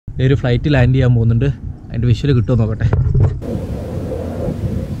ഒരു flight land ചെയ്യാൻ പോകുന്നുണ്ട്. അതിൻ്റെ വിഷ്വൽ കിട്ടുമോ നോക്കട്ടെ.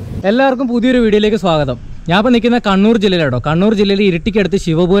 എല്ലാവർക്കും പുതിയൊരു വീഡിയോയിലേക്ക് സ്വാഗതം. ഞാൻ ഇപ്പോൾ നിൽക്കുന്ന കണ്ണൂർ ജില്ലയിലാട്ടോ. കണ്ണൂർ ജില്ലയിൽ ഇരിട്ടിക്കടുത്ത്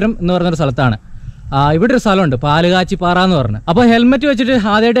ശിവപുരം എന്ന് പറഞ്ഞൊരു സ്ഥലത്താണ്. ഇവിടെ ഒരു സ്ഥലമുണ്ട്, പാലുകാച്ചിപ്പാറ എന്ന് പറഞ്ഞ്. അപ്പോൾ ഹെൽമെറ്റ് വെച്ചിട്ട്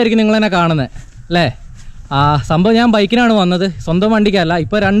ആദ്യമായിട്ടായിരിക്കും നിങ്ങളെന്നെ കാണുന്നത് അല്ലേ? സംഭവം ഞാൻ ബൈക്കിനാണ് വന്നത്, സ്വന്തം വണ്ടിക്കല്ല.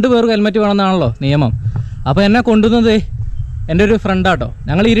 ഇപ്പോൾ 2 പേർക്ക് ഹെൽമെറ്റ് വേണമെന്നാണല്ലോ നിയമം. അപ്പോൾ എന്നെ കൊണ്ടുവന്നത് എൻ്റെ ഒരു ഫ്രണ്ടാട്ടോ.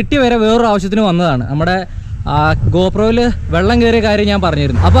 ഞങ്ങൾ ഇരിട്ടി വരെ വേറൊരു ആവശ്യത്തിന് വന്നതാണ്. നമ്മുടെ ഗോപ്രോയിൽ വെള്ളം കയറിയ കാര്യം ഞാൻ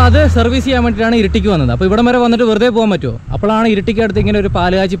പറഞ്ഞിരുന്നു. അപ്പോൾ അത് സർവീസ് ചെയ്യാൻ വേണ്ടിയിട്ടാണ് ഇരിട്ടിക്ക് വന്നത്. അപ്പോൾ ഇവിടം വരെ വന്നിട്ട് വെറുതെ പോകാൻ പറ്റുമോ? അപ്പോഴാണ് ഇരിട്ടിക്ക് അടുത്ത് ഇങ്ങനെ ഒരു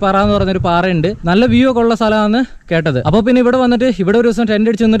പാലുകാച്ചിപ്പാറ എന്ന് പറഞ്ഞൊരു പാറയുണ്ട്. നല്ല വ്യൂ ഒക്കെ ഉള്ള സ്ഥലമാണ് കേട്ടത്. അപ്പോൾ പിന്നെ ഇവിടെ വന്നിട്ട് ഇവിടെ ഒരു ദിവസം ടെൻ്റ്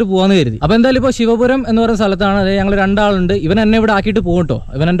അടിച്ച് വന്നിട്ട് പോകാമെന്ന് കരുതി. അപ്പോൾ എന്തായാലും ഇപ്പോൾ ശിവപുരം എന്ന് പറയുന്ന സ്ഥലത്താണ്. അതായത് ഞങ്ങൾ 2 ആളുണ്ട്. ഇവൻ എന്നെ ഇവിടെ ആക്കിയിട്ട് പോകും കേട്ടോ.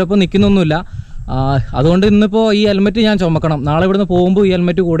 ഇവൻ എൻ്റെ ഒപ്പം നിൽക്കുന്നൊന്നുമില്ല. അതുകൊണ്ട് ഇന്നിപ്പോൾ ഈ ഹെൽമെറ്റ് ഞാൻ ചുമക്കണം. നാളെ ഇവിടുന്ന് പോകുമ്പോൾ ഈ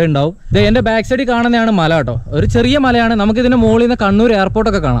ഹെൽമെറ്റ് കൂടെ ഉണ്ടാവും. എൻ്റെ ബാക്ക് സൈഡിൽ കാണുന്നതാണ് മല കേട്ടോ. ഒരു ചെറിയ മലയാണ്. നമുക്കിതിൻ്റെ മുകളിൽ നിന്ന് കണ്ണൂർ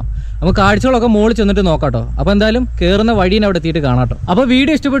എയർപോർട്ടൊക്കെ കാണാം. നമുക്ക് കാഴ്ചകളൊക്കെ മുകളിൽ ചെന്നിട്ട് നോക്കാം കേട്ടോ. അപ്പോൾ എന്തായാലും കയറുന്ന വഴീനെ അവിടെ എത്തിയിട്ട് കാണാം കേട്ടോ. അപ്പോൾ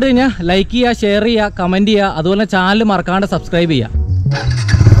വീഡിയോ ഇഷ്ടപ്പെട്ട് കഴിഞ്ഞാൽ ലൈക്ക് ചെയ്യുക, ഷെയർ ചെയ്യുക, കമൻറ്റ് ചെയ്യുക. അതുപോലെ ചാനൽ മറക്കാണ്ട് സബ്സ്ക്രൈബ് ചെയ്യുക.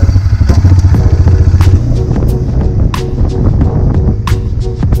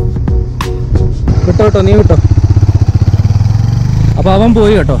 വിട്ടോ കേട്ടോ, നീ വിട്ടോ. അപ്പോൾ അവൻ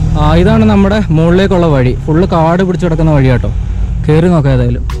പോയി കേട്ടോ. ഇതാണ് നമ്മുടെ മുകളിലേക്കുള്ള വഴി. ഫുള്ള് കാട് പിടിച്ച് കിടക്കുന്ന വഴി കേട്ടോ. കയറി നോക്കാം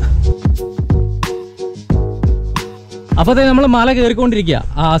ഏതായാലും. അപ്പോൾ അതായത് നമ്മൾ മല കയറിക്കൊണ്ടിരിക്കുക.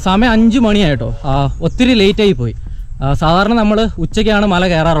 സമയം 5 മണിയായിട്ടോ. ഒത്തിരി ലേറ്റായി പോയി. സാധാരണ നമ്മൾ ഉച്ചയ്ക്കാണ് മല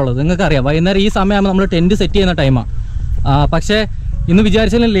കയറാറുള്ളത്. നിങ്ങൾക്കറിയാം, വൈകുന്നേരം ഈ സമയമാകുമ്പോൾ നമ്മൾ ടെൻറ്റ് സെറ്റ് ചെയ്യുന്ന ടൈമാണ്. പക്ഷേ ഇന്ന്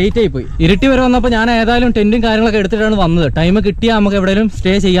വിചാരിച്ചാലും ലേറ്റായി പോയി. ഇരിട്ടി വരെ വന്നപ്പോൾ ഞാൻ ഏതായാലും ടെൻറ്റും കാര്യങ്ങളൊക്കെ എടുത്തിട്ടാണ് വന്നത്. ടൈം കിട്ടിയാൽ നമുക്ക് എവിടെയെങ്കിലും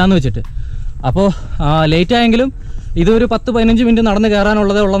സ്റ്റേ ചെയ്യാമെന്ന് വെച്ചിട്ട്. അപ്പോൾ ലേറ്റായെങ്കിലും ഇതൊരു 10-15 മിനിറ്റ് നടന്ന്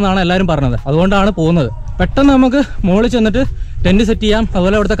കയറാനുള്ളതെന്നാണ് എല്ലാവരും പറഞ്ഞത്. അതുകൊണ്ടാണ് പോകുന്നത്. പെട്ടെന്ന് നമുക്ക് മുകളിൽ ചെന്നിട്ട് ടെൻറ്റ് സെറ്റ് ചെയ്യാം.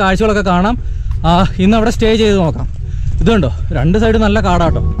 അതുപോലെ അവിടുത്തെ കാഴ്ചകളൊക്കെ കാണാം. ഇന്ന് അവിടെ സ്റ്റേ ചെയ്ത് നോക്കാം. ഇതുണ്ടോ, 2 സൈഡ് നല്ല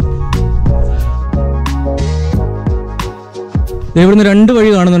കാടാട്ടോ. ഇവിടുന്ന് 2 വഴി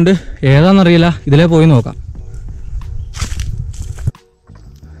കാണുന്നുണ്ട്. ഏതാണെന്നറിയില്ല. ഇതിലേ പോയി നോക്കാം.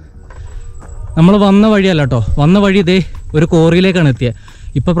 നമ്മൾ വന്ന വഴിയല്ല കേട്ടോ. വന്ന വഴി ഇതേ ഒരു കോറിയിലേക്കാണ് എത്തിയത്.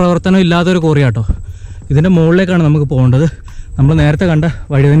 ഇപ്പോൾ പ്രവർത്തനം ഇല്ലാത്തൊരു കോറിയാട്ടോ. ഇതിൻ്റെ മുകളിലേക്കാണ് നമുക്ക് പോകേണ്ടത്. നമ്മൾ നേരത്തെ കണ്ട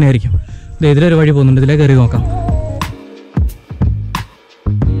വഴി തന്നെയായിരിക്കും. ഇതിലൊരു വഴി പോകുന്നുണ്ട്. ഇതിലേ കയറി നോക്കാം.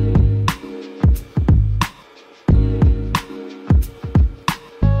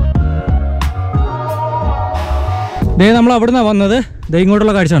 നമ്മൾ അവിടെ നിന്നാണ് വന്നത്.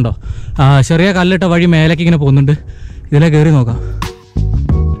 ഇങ്ങോട്ടുള്ള കാഴ്ച ഉണ്ടോ? ചെറിയ കല്ലിട്ട വഴി മേലേക്ക് ഇങ്ങനെ പോകുന്നുണ്ട്. ഇതിലേ കയറി നോക്കാം.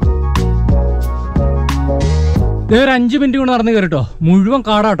 ഒരു 5 മിനിറ്റ് കൊണ്ട് നടന്ന് കയറിട്ടോ. മുഴുവൻ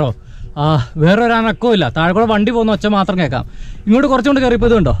കാടാട്ടോ. വേറൊരു അനക്കവും ഇല്ല. താഴെക്കൂടെ വണ്ടി പോകുന്ന ഒച്ച മാത്രം കേൾക്കാം. ഇങ്ങോട്ട് കുറച്ചുകൊണ്ട് കയറിയപ്പോൾ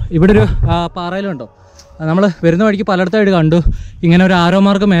ഇതുണ്ടോ, ഇവിടെ ഒരു പാറയിലുണ്ടോ. നമ്മൾ വരുന്ന വഴിക്ക് പലയിടത്തായിട്ട് കണ്ടു. ഇങ്ങനെ ഒരു ആരോ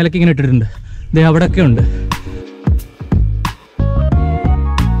മാർക്ക് മേലേക്ക് ഇങ്ങനെ ഇട്ടിട്ടുണ്ട്. ദേ അവിടെയൊക്കെ ഉണ്ട്.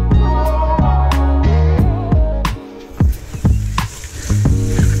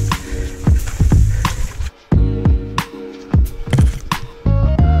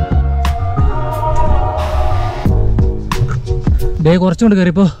 കുറച്ചുകൊണ്ട്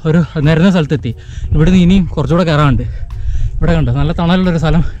കയറിയപ്പോൾ ഒരു നിരന്ന സ്ഥലത്തെത്തി. ഇവിടുന്ന് ഇനിയും കുറച്ചുകൂടെ കയറാനുണ്ട്. ഇവിടെ കണ്ടോ, നല്ല തണലുള്ളൊരു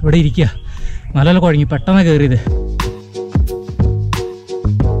സ്ഥലം. ഇവിടെ ഇരിക്കുക. നല്ല കുഴങ്ങി പെട്ടെന്ന് കയറിയത്.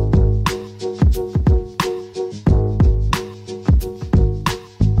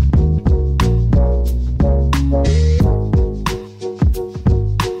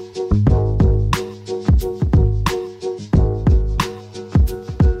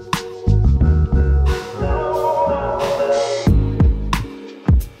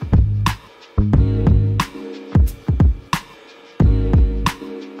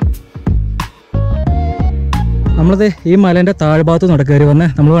 നമ്മളത് ഈ മലേൻ്റെ താഴ്ഭാഗത്ത് നിന്ന് കയറി വന്ന്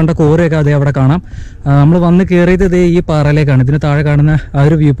നമ്മൾ കണ്ട കോറിയൊക്കെ അതേ അവിടെ കാണാം. നമ്മൾ വന്ന് കയറിയത് ഇതേ ഈ പാറയിലേക്കാണ്. ഇതിന് താഴെ കാണുന്ന ആ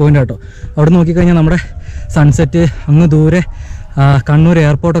ഒരു വ്യൂ പോയിൻ്റ് ആട്ടോ. അവിടെ നോക്കിക്കഴിഞ്ഞാൽ നമ്മുടെ സൺസെറ്റ്, അങ്ങ് ദൂരെ കണ്ണൂർ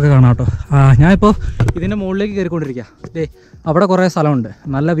എയർപോർട്ടൊക്കെ കാണാം കേട്ടോ. ഞാനിപ്പോൾ ഇതിൻ്റെ മുകളിലേക്ക് കയറിക്കൊണ്ടിരിക്കുക. അവിടെ കുറേ സ്ഥലമുണ്ട്,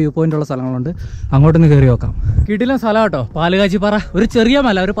 നല്ല വ്യൂ പോയിൻ്റ് ഉള്ള സ്ഥലങ്ങളുണ്ട്. അങ്ങോട്ടൊന്ന് കയറി നോക്കാം. കിടിലൻ സ്ഥലം കേട്ടോ പാലുകാച്ചിപ്പാറ. ഒരു ചെറിയ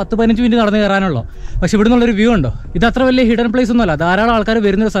മല, ഒരു 10-15 മിനിറ്റ് നടന്ന് കയറാനുള്ളൂ. പക്ഷെ ഇവിടെ നിന്നുള്ളൊരു വ്യൂ ഉണ്ടോ. ഇത് അത്ര വലിയ ഹിഡൻ പ്ലേസ് ഒന്നുമല്ല. ധാരാളം ആൾക്കാർ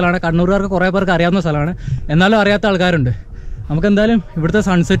വരുന്നൊരു സ്ഥലമാണ്. കണ്ണൂരുകാർക്ക് കുറേ പേർക്ക് അറിയാവുന്ന സ്ഥലമാണ്. എന്നാലും അറിയാത്ത ആൾക്കാരുണ്ട്. നമുക്കെന്തായാലും ഇവിടുത്തെ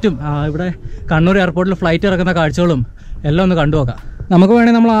സൺസെറ്റും ഇവിടെ കണ്ണൂർ എയർപോർട്ടിൽ ഫ്ലൈറ്റ് ഇറക്കുന്ന കാഴ്ചകളും എല്ലാം ഒന്ന് കണ്ടു നോക്കാം. നമുക്ക്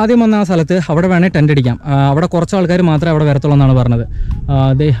വേണമെങ്കിൽ നമ്മൾ ആദ്യം വന്ന ആ സ്ഥലത്ത് അവിടെ വേണമെങ്കിൽ ടെൻ്റ് അടിക്കാം. അവിടെ കുറച്ച് ആൾക്കാർ മാത്രമേ അവിടെ വരത്തുള്ളൂ എന്നാണ് പറഞ്ഞത്.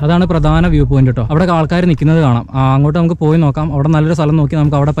 അതാണ് പ്രധാന വ്യൂ പോയിന്റ് കേട്ടോ. അവിടെ ആൾക്കാർ നിൽക്കുന്നത് കാണാം. അങ്ങോട്ട് നമുക്ക് പോയി നോക്കാം. അവിടെ നല്ലൊരു സ്ഥലം നോക്കി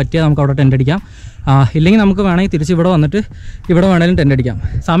നമുക്ക് അവിടെ പറ്റിയാൽ നമുക്ക് അവിടെ ടെൻ്റ് അടിക്കാം. ഇല്ലെങ്കിൽ നമുക്ക് വേണമെങ്കിൽ തിരിച്ച് ഇവിടെ വന്നിട്ട് ഇവിടെ വേണമെങ്കിലും ടെൻ്റ് അടിക്കാം.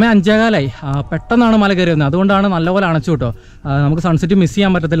 സമയം 5:15 പെട്ടെന്നാണ് മല കയറി വന്നത്. അതുകൊണ്ടാണ് നല്ലപോലെ അണച്ചു കേട്ടോ. നമുക്ക് സൺസെറ്റ് മിസ്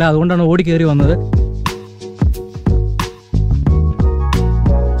ചെയ്യാൻ പറ്റത്തില്ല. അതുകൊണ്ടാണ് ഓടി കയറി വന്നത്.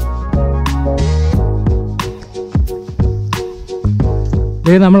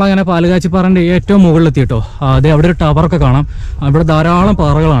 നമ്മളങ്ങനെ പാലുകാച്ചിപ്പാറൻ്റെ ഏറ്റവും മുകളിലെത്തി കേട്ടോ. അതെ അവിടെ ഒരു ടവറൊക്കെ കാണാം. ഇവിടെ ധാരാളം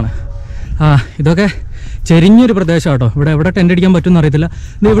പാറകളാണ്. ഇതൊക്കെ ചെരിഞ്ഞൊരു പ്രദേശമാണ് കേട്ടോ. ഇവിടെ എവിടെ ടെൻ്റ് അടിക്കാൻ പറ്റുമെന്ന് അറിയത്തില്ല.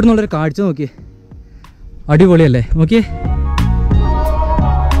 ഇത് ഇവിടെ നിന്നുള്ളൊരു കാഴ്ച നോക്കിയേ, അടിപൊളിയല്ലേ? നോക്കിയേ,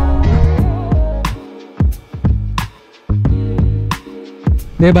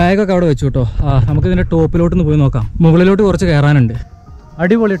 ബാഗൊക്കെ അവിടെ വെച്ചു കേട്ടോ. നമുക്കിതിൻ്റെ ടോപ്പിലോട്ടൊന്ന് പോയി നോക്കാം. മുകളിലോട്ട് കുറച്ച് കയറാനുണ്ട്.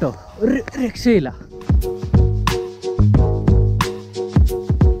 അടിപൊളി കേട്ടോ, ഒരു രക്ഷയില്ല.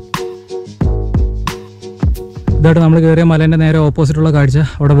 ഇതായിട്ട് നമ്മൾ കയറിയ മലേൻ്റെ നേരെ ഓപ്പോസിറ്റുള്ള കാഴ്ച.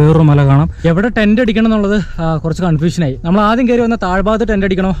 അവിടെ വേറൊരു മല കാണാം. എവിടെ ടെൻ്റ് അടിക്കണം എന്നുള്ളത് കുറച്ച് കൺഫ്യൂഷനായി. നമ്മൾ ആദ്യം കയറി വന്ന താഴ്ഭാഗത്ത് ടെൻ്റ്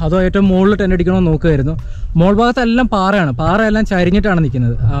അടിക്കണോ അതോ ഏറ്റവും മുകളിൽ ടെൻ്റ് അടിക്കണോ നോക്കുമായിരുന്നു. മോൾ ഭാഗത്തെല്ലാം പാറയാണ്. പാറയെല്ലാം ചരിഞ്ഞിട്ടാണ്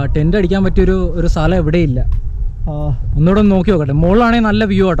നിൽക്കുന്നത്. ടെൻ്റ് അടിക്കാൻ പറ്റിയൊരു സ്ഥലം എവിടെയില്ല. ഒന്നുകൂടെ നോക്കി നോക്കട്ടെ. മുകളിലാണെങ്കിൽ നല്ല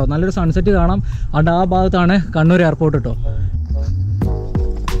വ്യൂ കേട്ടോ, നല്ലൊരു സൺസെറ്റ് കാണാം. ആ ഭാഗത്താണ് കണ്ണൂർ എയർപോർട്ട് കേട്ടോ.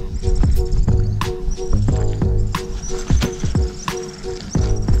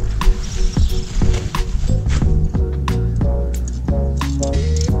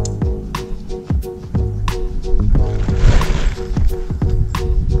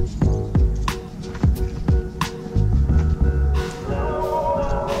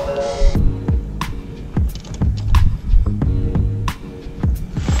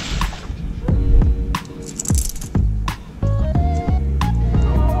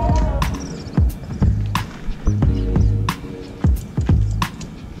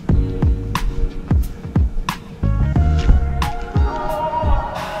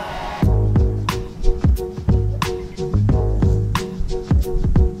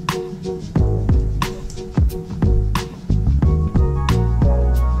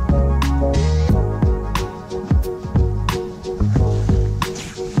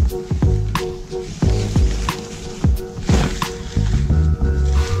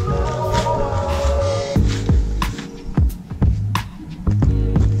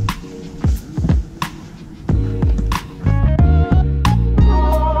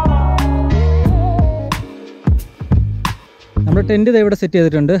 ടെൻറ്റ് ഇവിടെ സെറ്റ്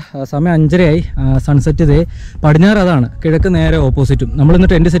ചെയ്തിട്ടുണ്ട്. സമയം 5:30ആയി. സൺസെറ്റ് ഇതേ പടിഞ്ഞാറ്, അതാണ് കിഴക്ക് നേരെ ഓപ്പോസിറ്റും. നമ്മളിന്ന്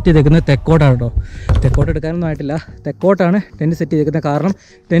ടെൻറ്റ് സെറ്റ് ചെയ്തേക്കുന്നത് തെക്കോട്ടാണ് കേട്ടോ. തെക്കോട്ട് എടുക്കാനൊന്നും ആയിട്ടില്ല, തെക്കോട്ടാണ് ടെൻറ്റ് സെറ്റ് ചെയ്തേക്കുന്നത്. കാരണം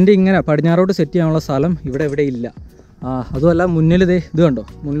ടെൻറ്റ് ഇങ്ങനെ പടിഞ്ഞാറോട്ട് സെറ്റ് ചെയ്യാനുള്ള സ്ഥലം ഇവിടെ ഇല്ല. അതുമല്ല മുന്നിൽ ഇത് കണ്ടോ,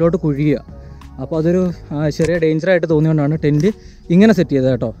 മുന്നിലോട്ട് കുഴിയുക. അപ്പോൾ അതൊരു ചെറിയ ഡേഞ്ചറായിട്ട് തോന്നിയുകൊണ്ടാണ് ടെൻറ്റ് ഇങ്ങനെ സെറ്റ്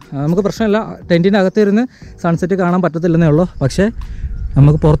ചെയ്തത് കേട്ടോ. നമുക്ക് പ്രശ്നമില്ല, ടെൻറ്റിൻ്റെ അകത്തിരുന്ന് സൺസെറ്റ് കാണാൻ പറ്റത്തില്ലെന്നേ ഉള്ളൂ. പക്ഷേ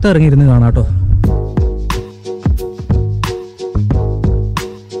നമുക്ക് പുറത്തിറങ്ങിയിരുന്ന് കാണാം കേട്ടോ.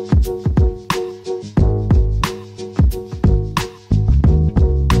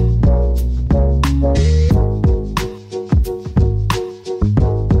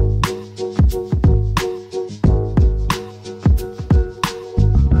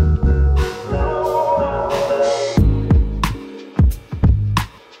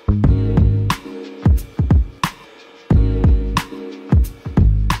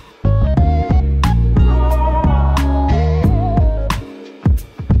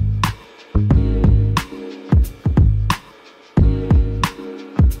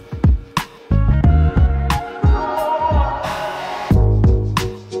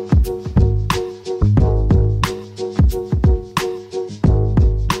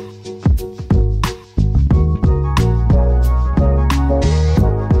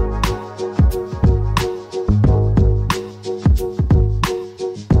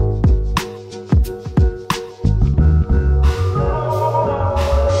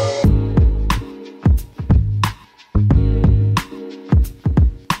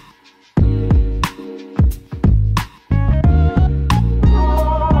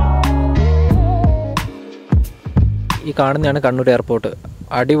 ഈ കാണുന്നതാണ് കണ്ണൂർ എയർപോർട്ട്.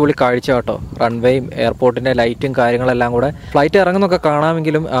 അടിപൊളി കാഴ്ച കേട്ടോ. റൺവേയും എയർപോർട്ടിൻ്റെ ലൈറ്റും കാര്യങ്ങളെല്ലാം കൂടെ. ഫ്ലൈറ്റ് ഇറങ്ങുന്നൊക്കെ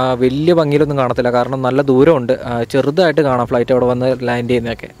കാണാമെങ്കിലും വലിയ ഭംഗിയിലൊന്നും കാണത്തില്ല, കാരണം നല്ല ദൂരമുണ്ട്. ചെറുതായിട്ട് കാണാം ഫ്ലൈറ്റ് അവിടെ വന്ന് ലാൻഡ്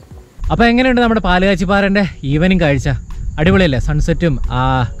ചെയ്യുന്നതൊക്കെ. അപ്പോൾ എങ്ങനെയുണ്ട് നമ്മുടെ പാലുകാച്ചിപ്പാറൻ്റെ ഈവനിങ് കാഴ്ച? അടിപൊളിയല്ലേ? സൺസെറ്റും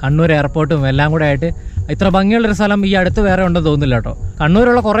കണ്ണൂർ എയർപോർട്ടും എല്ലാം കൂടെ ആയിട്ട് ഇത്ര ഭംഗിയുള്ളൊരു സ്ഥലം ഈ അടുത്ത് വേറെ ഉണ്ടെന്ന് തോന്നുന്നില്ല കേട്ടോ.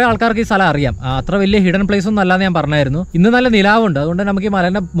 കണ്ണൂരുള്ള കുറേ ആൾക്കാർക്ക് ഈ സ്ഥലം അറിയാം. അത്ര വലിയ ഹിഡൻ പ്ലേസ് ഒന്നും അല്ലാന്ന് ഞാൻ പറഞ്ഞായിരുന്നു. ഇന്ന് നല്ല നിലാവുണ്ട്, അതുകൊണ്ട് നമുക്ക് ഈ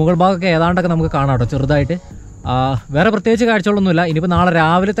മലേൻ്റെ മുകൾ ഭാഗമൊക്കെ ഏതാണ്ടൊക്കെ നമുക്ക് കാണാം കേട്ടോ, ചെറുതായിട്ട്. വേറെ പ്രത്യേകിച്ച് കാഴ്ചകളൊന്നുമില്ല. ഇനിയിപ്പോൾ നാളെ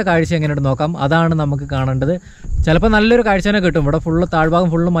രാവിലത്തെ കാഴ്ച എങ്ങനെയുണ്ട് നോക്കാം, അതാണ് നമുക്ക് കാണേണ്ടത്. ചിലപ്പോൾ നല്ലൊരു കാഴ്ച തന്നെ കിട്ടും. ഇവിടെ ഫുള്ള് താഴ്ഭാഗം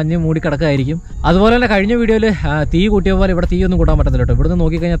ഫുള്ള് മഞ്ഞ് മൂടി കിടക്കായിരിക്കും. അതുപോലെ തന്നെ കഴിഞ്ഞ വീഡിയോയിൽ തീ കൂട്ടിയ പോലെ ഇവിടെ തീയൊന്നും കൂട്ടാൻ പറ്റത്തില്ല കേട്ടോ. ഇവിടുന്ന്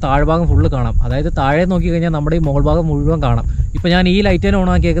നോക്കിക്കഴിഞ്ഞാൽ താഴ്ഭാഗം ഫുള്ള് കാണാം. അതായത് താഴെ നോക്കിക്കഴിഞ്ഞാൽ നമ്മുടെ ഈ മുകൾ ഭാഗം മുഴുവൻ കാണാം. ഇപ്പോൾ ഞാൻ ഈ ലൈറ്റ് തന്നെ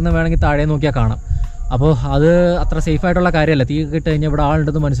ഓണാക്കിയേക്കുന്നത് വേണമെങ്കിൽ താഴെ നോക്കിയാൽ കാണാം. അപ്പോൾ അത് അത്ര സേഫ് ആയിട്ടുള്ള കാര്യമല്ല. തീ കിട്ടി കഴിഞ്ഞാൽ ഇവിടെ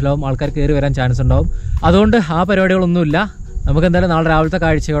ആളുണ്ടെന്ന് മനസ്സിലാവും, ആൾക്കാർ കയറി വരാൻ ചാൻസ് ഉണ്ടാവും. അതുകൊണ്ട് ആ പരിപാടികളൊന്നുമില്ല. നമുക്ക് എന്തായാലും നാളെ രാവിലത്തെ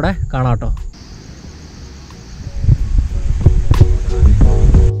കാഴ്ചയോടെ കാണാം കേട്ടോ.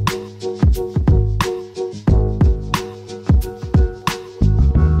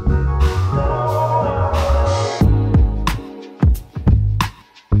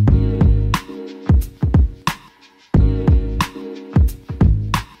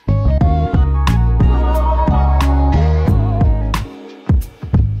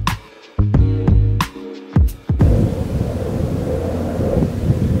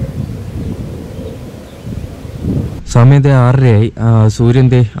 സമയത്ത് 6:30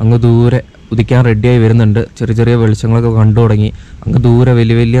 സൂര്യൻ്റെ അങ്ങ് ദൂരെ ഉദിക്കാൻ റെഡിയായി വരുന്നുണ്ട്. ചെറിയ ചെറിയ വെളിച്ചങ്ങളൊക്കെ കണ്ടു തുടങ്ങി. അങ്ങ് ദൂരെ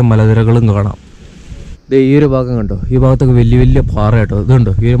വലിയ വലിയ മലനിരകളും കാണാം. ഈ ഒരു ഭാഗം കണ്ടോ, ഈ ഭാഗത്തൊക്കെ വലിയ വലിയ പാറ കേട്ടോ.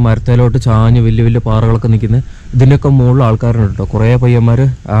 ഇതുണ്ടോ, ഈ ഒരു മരത്തേലോട്ട് ചാഞ്ഞ് വലിയ വലിയ പാറകളൊക്കെ നിൽക്കുന്നത്. ഇതിൻ്റെയൊക്കെ മുകളിൽ ആൾക്കാരുണ്ട് കേട്ടോ. കുറേ പയ്യന്മാർ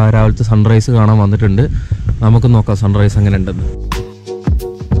രാവിലത്തെ സൺറൈസ് കാണാൻ വന്നിട്ടുണ്ട്. നമുക്ക് നോക്കാം സൺറൈസ് എങ്ങനെ ഉണ്ടെന്ന്.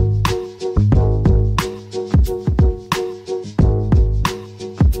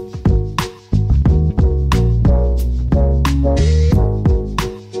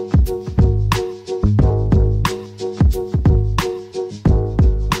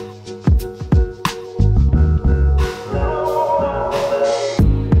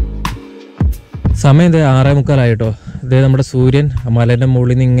 സമയം ഇത് 6:45 ഇതേ നമ്മുടെ സൂര്യൻ മലേൻ്റെ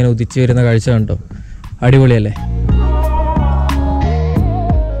മുകളിൽ നിന്ന് ഇങ്ങനെ ഉദിച്ചു വരുന്ന കാഴ്ച കണ്ടോ. അടിപൊളിയല്ലേ?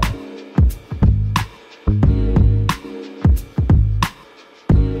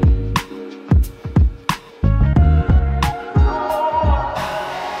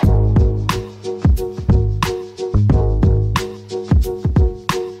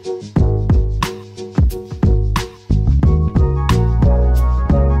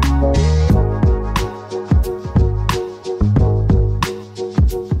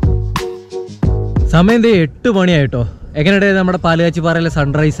 സമയം 8 മണിയായിട്ടോ. എങ്ങനെയുണ്ട് നമ്മുടെ പാലുകാച്ചിപ്പാറയിലെ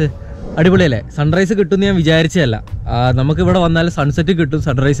സൺറൈസ്? അടിപൊളിയല്ലേ? സൺറൈസ് കിട്ടുമെന്ന് ഞാൻ വിചാരിച്ചതല്ല. നമുക്കിവിടെ വന്നാൽ സൺസെറ്റ് കിട്ടും,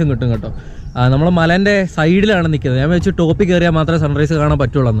 സൺറൈസും കിട്ടും കേട്ടോ. നമ്മൾ മലേൻ്റെ സൈഡിലാണ് നിൽക്കുന്നത്. ഞാൻ വെച്ച് ടോപ്പിൽ കയറിയാൽ മാത്രമേ സൺറൈസ് കാണാൻ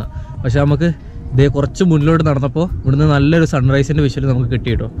പറ്റുള്ളൂ എന്ന്. പക്ഷെ നമുക്ക് ഇതേ കുറച്ച് മുന്നിലോട്ട് നടന്നപ്പോൾ ഇവിടുന്ന് നല്ലൊരു സൺറൈസിൻ്റെ വിഷ്വൽ നമുക്ക് കിട്ടി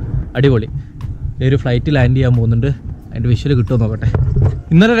കേട്ടോ. അടിപൊളി. ഒരു ഫ്ലൈറ്റ് ലാൻഡ് ചെയ്യാൻ പോകുന്നുണ്ട്. അതിൻ്റെ വിഷ്വൽ കിട്ടുമോ നോക്കട്ടെ.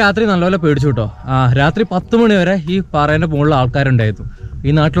 ഇന്നലെ രാത്രി നല്ലപോലെ പേടിച്ചു കേട്ടോ. രാത്രി 10 മണി വരെ ഈ പാറേൻ്റെ മുകളിൽ ആൾക്കാരുണ്ടായിരുന്നു.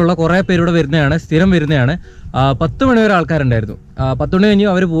 ഈ നാട്ടിലുള്ള കുറേ പേരിവിടെ വരുന്നതാണ്, സ്ഥിരം വരുന്നതാണ്. 10 മണി വരെ ആൾക്കാരുണ്ടായിരുന്നു. 10 മണി കഴിഞ്ഞ്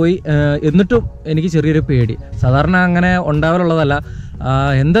അവർ പോയി. എന്നിട്ടും എനിക്ക് ചെറിയൊരു പേടി. സാധാരണ അങ്ങനെ ഉണ്ടാവലുള്ളതല്ല.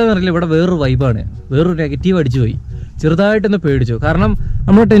 എന്താണെന്ന് അറിയില്ല, ഇവിടെ വേറൊരു വൈബാണ്, വേറൊരു നെഗറ്റീവ് അടിച്ചു പോയി. ചെറുതായിട്ടൊന്ന് പേടിച്ചു. കാരണം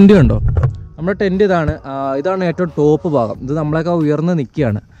നമ്മുടെ ടെൻറ്റ് കണ്ടോ, നമ്മുടെ ടെൻറ്റ് ഇതാണ് ഏറ്റവും ടോപ്പ് ഭാഗം. ഇത് നമ്മളെയൊക്കെ ഉയർന്ന്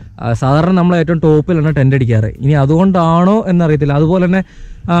നിൽക്കുകയാണ്. സാധാരണ നമ്മൾ ഏറ്റവും ടോപ്പിലാണ് ടെൻ്റ് അടിക്കാറ്. ഇനി അതുകൊണ്ടാണോ എന്നറിയത്തില്ല. അതുപോലെ തന്നെ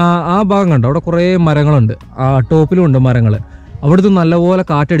ആ ഭാഗം കണ്ടോ, അവിടെ കുറേ മരങ്ങളുണ്ട്. ടോപ്പിലും ഉണ്ട് മരങ്ങൾ. അവിടുത്തെ നല്ലപോലെ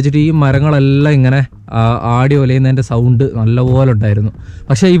കാറ്റടിച്ചിട്ട് ഈ മരങ്ങളെല്ലാം ഇങ്ങനെ ആടി ഒലയുന്നതിൻ്റെ സൗണ്ട് നല്ലപോലെ ഉണ്ടായിരുന്നു.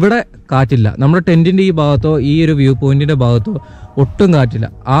 പക്ഷേ ഇവിടെ കാറ്റില്ല. നമ്മുടെ ടെൻറ്റിൻ്റെ ഈ ഭാഗത്തോ ഈ ഒരു വ്യൂ പോയിൻറ്റിൻ്റെ ഭാഗത്തോ ഒട്ടും കാറ്റില്ല.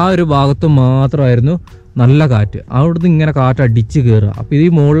 ആ ഒരു ഭാഗത്ത് മാത്രമായിരുന്നു നല്ല കാറ്റ്. അവിടുന്ന് ഇങ്ങനെ കാറ്റടിച്ച് കയറുക. അപ്പോൾ ഈ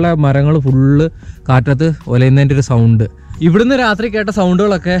മുകളിലെ മരങ്ങൾ ഫുള്ള് കാറ്റത്ത് ഒലയുന്നതിൻ്റെ ഒരു സൗണ്ട്. ഇവിടുന്ന് രാത്രി കേട്ട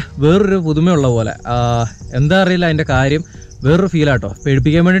സൗണ്ടുകളൊക്കെ വേറൊരു പുതുമയുള്ള പോലെ. എന്താ അറിയില്ല അതിൻ്റെ കാര്യം. വേറൊരു ഫീലാട്ടോ.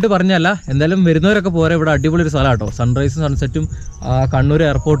 പേടിപ്പിക്കാൻ വേണ്ടിയിട്ട് പറഞ്ഞല്ല. എന്തായാലും വരുന്നവരൊക്കെ പോരെ. ഇവിടെ അടിപൊളി ഒരു സ്ഥലമാട്ടോ. സൺറൈസും സൺസെറ്റും കണ്ണൂർ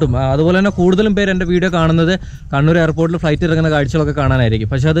എയർപോർട്ടും. അതുപോലെ തന്നെ കൂടുതലും പേര് എൻ്റെ വീഡിയോ കാണുന്നത് കണ്ണൂർ എയർപോർട്ടിൽ ഫ്ലൈറ്റ് ഇറങ്ങുന്ന കാഴ്ചകളൊക്കെ കാണാനായിരിക്കും.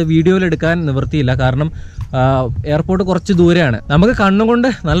 പക്ഷെ അത് വീഡിയോയിൽ എടുക്കാൻ നിവൃത്തിയില്ല. കാരണം എയർപോർട്ട് കുറച്ച് ദൂരെയാണ്. നമുക്ക് കണ്ണുകൊണ്ട്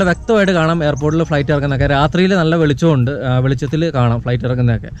നല്ല വ്യക്തമായിട്ട് കാണാം എയർപോർട്ടിൽ ഫ്ലൈറ്റ് ഇറങ്ങുന്നതൊക്കെ. രാത്രിയിൽ നല്ല വെളിച്ചമുണ്ട്. വെളിച്ചത്തിൽ കാണാം ഫ്ലൈറ്റ്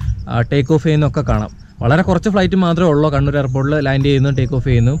ഇറങ്ങുന്നതൊക്കെ. ടേക്ക് ഓഫ് ചെയ്യുന്നതൊക്കെ കാണാം. വളരെ കുറച്ച് ഫ്ലൈറ്റ് മാത്രമേ ഉള്ളൂ കണ്ണൂർ എയർപോർട്ടിൽ ലാൻഡ് ചെയ്യുന്നതും ടേക്ക് ഓഫ്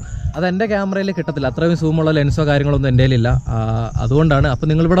ചെയ്യുന്നതും. അത് എൻ്റെ ക്യാമറയിൽ കിട്ടത്തില്ല. അത്രയും സൂമുള്ള ലെൻസോ കാര്യങ്ങളൊന്നും എൻ്റെ കയ്യിലില്ല. അതുകൊണ്ടാണ്. അപ്പോൾ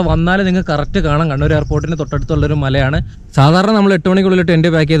നിങ്ങളിവിടെ വന്നാൽ നിങ്ങൾക്ക് കറക്റ്റ് കാണാം. കണ്ണൂർ എയർപോർട്ടിന് തൊട്ടടുത്തുള്ളൊരു മലയാണ്. സാധാരണ നമ്മൾ 8 മണിക്കുള്ളിൽ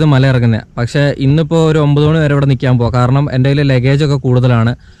ടെൻറ്റ് പാക്ക് ചെയ്ത് മല ഇറങ്ങുന്നത്. പക്ഷേ ഇന്നിപ്പോൾ ഒരു 9 മണി വരെ ഇവിടെ നിൽക്കാൻ പോകാം. കാരണം എൻ്റെ കയ്യിൽ ലഗേജൊക്കെ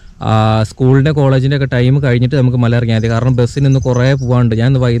കൂടുതലാണ്. സ്കൂളിൻ്റെ കോളേജിൻ്റെ ഒക്കെ ടൈം കഴിഞ്ഞിട്ട് നമുക്ക് മല ഇറങ്ങിയാൽ മതി. കാരണം ബസ്സിന് ഇന്ന് കുറേ പോകാനുണ്ട്. ഞാൻ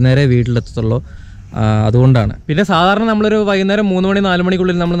ഇന്ന് വൈകുന്നേരം വീട്ടിലെത്തത്തുള്ളൂ. അതുകൊണ്ടാണ്. പിന്നെ സാധാരണ നമ്മളൊരു വൈകുന്നേരം 3 മണി 4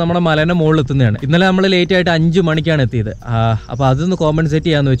 മണിക്കുള്ളിൽ നമ്മുടെ മലേൻ്റെ മുകളിൽ എത്തുന്നതാണ്. ഇന്നലെ നമ്മൾ ലേറ്റ് ആയിട്ട് 5 മണിക്കാണ് എത്തിയത്. അപ്പോൾ അതൊന്ന് കോമ്പൻസേറ്റ്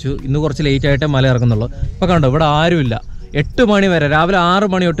ചെയ്യാമെന്ന് വെച്ചു. ഇന്ന് കുറച്ച് ലേറ്റ് ആയിട്ടേ മല ഇറങ്ങുന്നുള്ളൂ. ഇപ്പോൾ കണ്ടോ, ഇവിടെ ആരുമില്ല. 8 മണി വരെ, രാവിലെ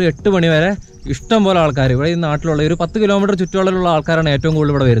 6 മണി തൊട്ട് 8 മണി വരെ ഇഷ്ടം പോലെ ആൾക്കാർ. ഇവിടെ ഈ നാട്ടിലുള്ള ഒരു 10 കിലോമീറ്റർ ചുറ്റളവിലുള്ള ആൾക്കാരാണ് ഏറ്റവും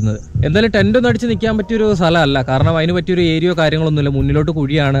കൂടുതൽ ഇവിടെ വരുന്നത്. എന്തായാലും ടെൻ്റൊന്നും അടിച്ച് നിൽക്കാൻ പറ്റിയൊരു സ്ഥലമല്ല. കാരണം അതിന് പറ്റിയൊരു ഏരിയോ കാര്യങ്ങളൊന്നുമില്ല. മുന്നിലോട്ട്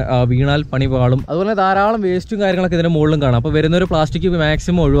കുഴിയാണ്. വീണാൽ പണി പാളും. അതുപോലെ ധാരാളം വേസ്റ്റും കാര്യങ്ങളൊക്കെ ഇതിൻ്റെ മുകളിലും കാണാം. അപ്പോൾ വരുന്നൊരു പ്ലാസ്റ്റിക്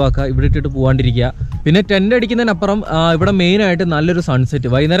മാക്സിമം ഒഴിവാക്കുക. ഇവിടെ ഇട്ടിട്ട് പോകാണ്ടിരിക്കുക. പിന്നെ ടെൻ്റ് അടിക്കുന്നതിനപ്പുറം ഇവിടെ മെയിനായിട്ട് നല്ലൊരു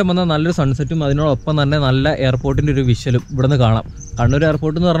സൺസെറ്റ്. വൈകുന്നേരം വന്നാൽ നല്ലൊരു സൺസെറ്റും അതിനോടൊപ്പം തന്നെ നല്ല എയർപോർട്ടിൻ്റെ ഒരു വിഷ്വലും ഇവിടുന്ന് കാണാം. കണ്ണൂർ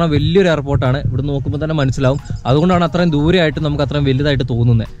എയർപോർട്ട് എന്ന് പറഞ്ഞാൽ വലിയൊരു എയർപോർട്ടാണ്. ഇവിടെ നോക്കുമ്പോൾ തന്നെ മനസ്സിലാവും. അതുകൊണ്ടാണ് അത്രയും ദൂരെയായിട്ട് നമുക്ക് അത്രയും വലുതായിട്ട്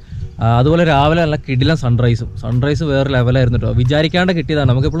തോന്നുന്നത്. അതുപോലെ രാവിലെ നല്ല കിടിലൻ സൺറൈസ് വേറെ ലെവലായിരുന്നു കേട്ടോ. വിചാരിക്കാണ്ട് കിട്ടിയതാണ്.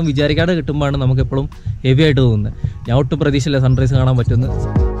 നമുക്കെപ്പോഴും വിചാരിക്കാണ്ട് കിട്ടുമ്പോഴാണ് നമുക്കെപ്പോഴും ഹെവി ആയിട്ട് തോന്നുന്നത്. ഞാൻ ഒട്ടും പ്രതീക്ഷയില്ല സൺറൈസ് കാണാൻ പറ്റുമെന്ന്.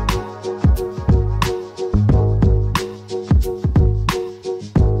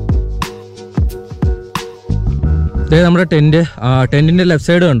 നമ്മുടെ ടെൻറ്റിൻ്റെ ലെഫ്റ്റ്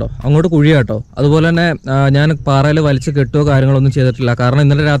സൈഡ് കണ്ടോ, അങ്ങോട്ട് കുഴിയാട്ടോ. അതുപോലെ തന്നെ ഞാൻ പാറയിൽ വലിച്ച് കെട്ടോ കാര്യങ്ങളൊന്നും ചെയ്തിട്ടില്ല. കാരണം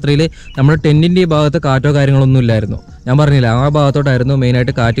ഇന്നലെ രാത്രിയിൽ നമ്മുടെ ടെൻറ്റിൻ്റെ ഈ ഭാഗത്ത് കാറ്റോ കാര്യങ്ങളൊന്നും ഇല്ലായിരുന്നു. ഞാൻ പറഞ്ഞില്ല, ആ ഭാഗത്തോട്ടായിരുന്നു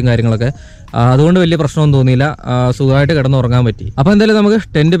മെയിനായിട്ട് കാറ്റും കാര്യങ്ങളൊക്കെ. അതുകൊണ്ട് വലിയ പ്രശ്നമൊന്നും തോന്നിയില്ല. സുഖമായിട്ട് കിടന്നുറങ്ങാൻ പറ്റി. അപ്പോൾ എന്തായാലും നമുക്ക്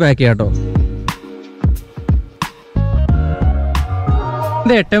ടെൻറ്റ് പാക്ക് ചെയ്യാം കേട്ടോ.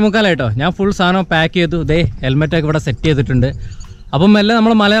 ഇത് 8:45 ഞാൻ ഫുൾ സാധനം പാക്ക് ചെയ്തു. ഹെൽമെറ്റൊക്കെ ഇവിടെ സെറ്റ് ചെയ്തിട്ടുണ്ട്. അപ്പം മെല്ലെ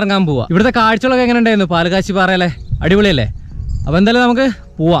നമ്മൾ മല ഇറങ്ങാൻ പോവാം. ഇവിടുത്തെ കാഴ്ചകളൊക്കെ എങ്ങനെ ഉണ്ടായിരുന്നു? പാലുകാച്ചിപ്പാറയിലെ അടിപൊളിയല്ലേ? അപ്പോൾ എന്തായാലും നമുക്ക്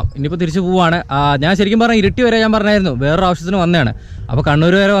പോവാം. ഇനിയിപ്പോൾ തിരിച്ച് പോവാണ്. ഞാൻ ശരിക്കും പറഞ്ഞാൽ ഇരുട്ടി വരെ ഞാൻ പറഞ്ഞായിരുന്നു വേറൊരു ആവശ്യത്തിന് വന്നതാണ്. അപ്പോൾ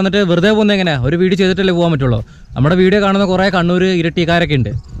കണ്ണൂർ വരെ വന്നിട്ട് വെറുതെ പോകുന്നത് എങ്ങനെയാണ്? ഒരു വീഡിയോ ചെയ്തിട്ടല്ലേ പോകാൻ പറ്റുള്ളൂ. നമ്മുടെ വീഡിയോ കാണുന്ന കുറേ കണ്ണൂർ ഇരട്ടിക്കാരൊക്കെ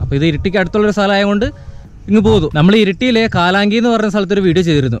ഉണ്ട്. അപ്പോൾ ഇത് ഇരട്ടിക്ക് അടുത്തുള്ളൊരു സ്ഥലമായതുകൊണ്ട് ഇങ്ങ് പോകുന്നു. നമ്മൾ ഇരട്ടിയിലെ കാലാങ്കി എന്ന് പറഞ്ഞ സ്ഥലത്തൊരു വീഡിയോ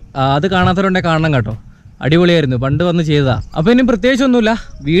ചെയ്തിരുന്നു. അത് കാണാത്തവരുണ്ടെങ്കിൽ കാണണം കേട്ടോ. അടിപൊളിയായിരുന്നു, പണ്ട് വന്ന് ചെയ്തതാ. അപ്പോൾ ഇനി പ്രത്യേകിച്ചൊന്നുമില്ല.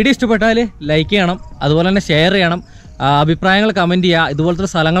 വീഡിയോ ഇഷ്ടപ്പെട്ടാൽ ലൈക്ക് ചെയ്യണം, അതുപോലെ തന്നെ ഷെയർ ചെയ്യണം, അഭിപ്രായങ്ങൾ കമൻറ്റ് ചെയ്യുക. ഇതുപോലത്തെ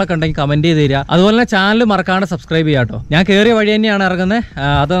സ്ഥലങ്ങളൊക്കെ ഉണ്ടെങ്കിൽ കമൻറ്റ് ചെയ്ത് തരിക. അതുപോലെ തന്നെ ചാനൽ മറക്കാണ്ട് സബ്സ്ക്രൈബ് ചെയ്യുക കേട്ടോ. ഞാൻ കയറിയ വഴി തന്നെയാണ് ഇറങ്ങുന്നത്.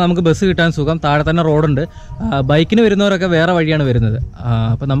 അത് നമുക്ക് ബസ് കിട്ടാൻ സുഖം. താഴെ തന്നെ റോഡുണ്ട്. ബൈക്കിന് വരുന്നവരൊക്കെ വേറെ വഴിയാണ് വരുന്നത്.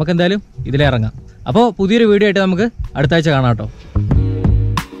 അപ്പോൾ നമുക്ക് എന്തായാലും ഇതിലേ ഇറങ്ങാം. അപ്പോൾ പുതിയൊരു വീഡിയോ ആയിട്ട് നമുക്ക് അടുത്ത ആഴ്ച കാണാം കേട്ടോ.